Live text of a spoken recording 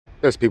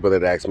There's people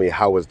that ask me,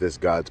 how is this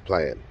God's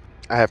plan?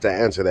 I have to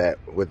answer that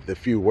with the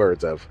few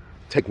words of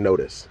take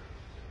notice.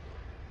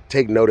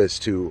 Take notice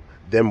to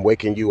them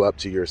waking you up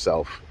to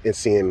yourself and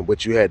seeing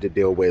what you had to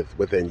deal with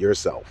within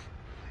yourself.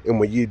 And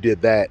when you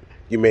did that,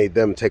 you made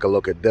them take a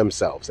look at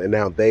themselves. And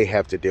now they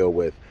have to deal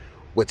with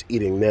what's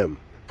eating them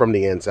from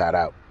the inside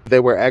out. They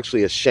were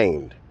actually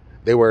ashamed.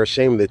 They were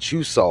ashamed that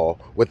you saw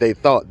what they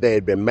thought they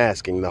had been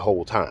masking the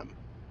whole time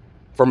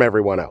from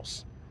everyone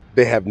else.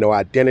 They have no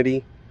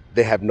identity.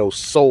 They have no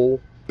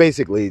soul.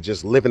 Basically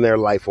just living their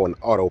life on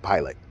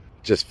autopilot.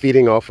 Just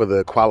feeding off of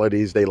the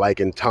qualities they like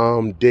in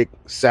Tom, Dick,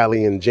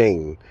 Sally, and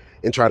Jane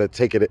and try to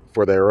take it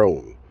for their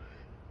own.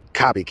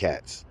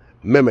 Copycats,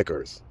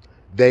 mimickers.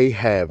 They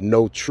have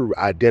no true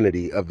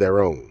identity of their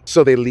own.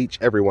 So they leech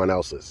everyone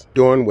else's,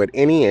 doing what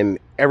any and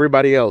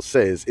everybody else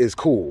says is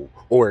cool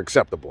or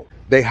acceptable.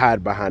 They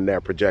hide behind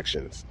their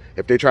projections.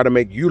 If they try to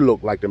make you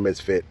look like the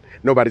misfit,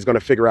 nobody's going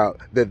to figure out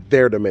that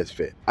they're the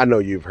misfit. I know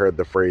you've heard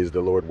the phrase,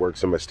 the Lord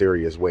works in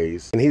mysterious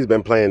ways. And he's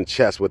been playing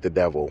chess with the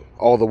devil,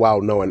 all the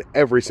while knowing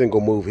every single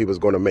move he was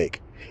going to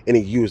make. And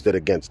he used it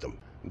against him.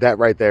 That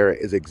right there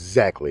is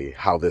exactly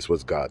how this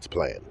was God's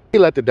plan. He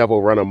let the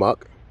devil run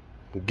amok,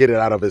 get it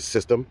out of his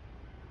system.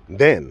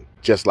 Then,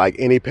 just like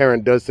any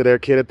parent does to their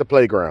kid at the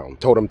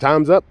playground, told him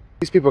time's up.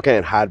 These people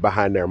can't hide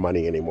behind their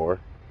money anymore.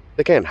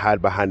 They can't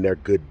hide behind their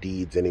good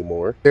deeds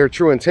anymore. Their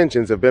true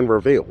intentions have been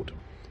revealed.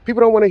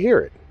 People don't want to hear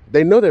it.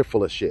 They know they're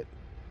full of shit.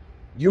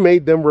 You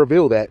made them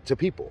reveal that to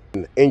people.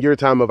 In your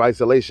time of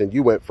isolation,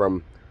 you went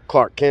from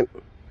Clark Kent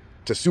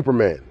to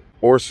Superman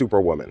or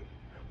Superwoman.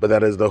 But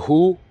that is the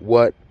who,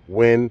 what,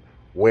 when,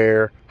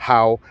 where,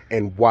 how,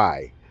 and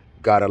why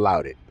God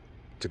allowed it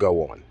to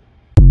go on.